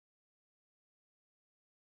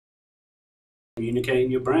communicating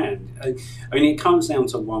your brand. I mean, it comes down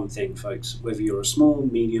to one thing, folks. Whether you're a small,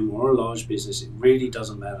 medium, or a large business, it really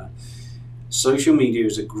doesn't matter. Social media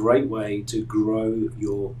is a great way to grow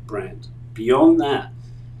your brand. Beyond that,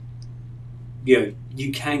 you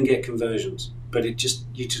can get conversions, but you just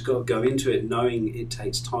got to go into it knowing it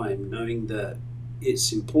takes time, knowing that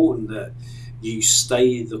it's important that you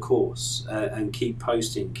stay the course and keep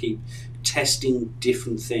posting, keep testing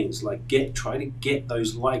different things, like try to get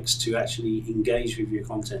those likes to actually engage with your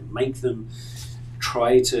content, make them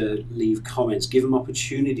try to leave comments, give them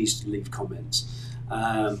opportunities to leave comments.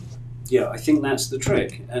 I think that's the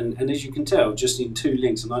trick, and as you can tell, just in 2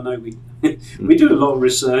 links, and I know we do a lot of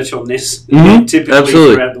research on this typically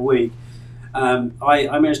Absolutely. throughout the week.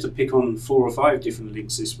 I managed to pick on 4 or 5 different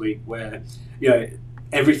links this week where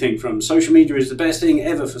everything from social media is the best thing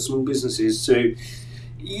ever for small businesses to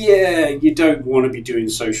you don't want to be doing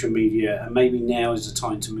social media and maybe now is the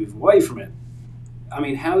time to move away from it. I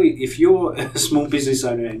mean, if you're a small business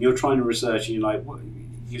owner and you're trying to research and you're like,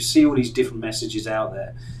 you see all these different messages out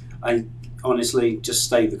there, I honestly just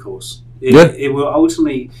stay the course. It will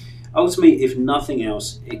ultimately, if nothing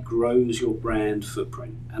else, it grows your brand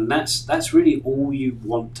footprint, and that's really all you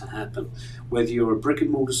want to happen. Whether you're a brick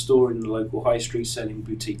and mortar store in the local high street selling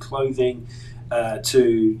boutique clothing,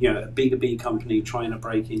 to a B2B company trying to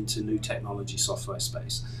break into new technology software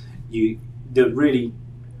space, really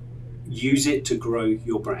use it to grow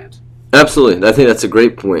your brand. Absolutely, I think that's a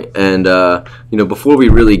great point. And before we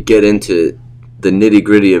really get into the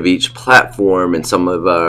nitty-gritty of each platform and some of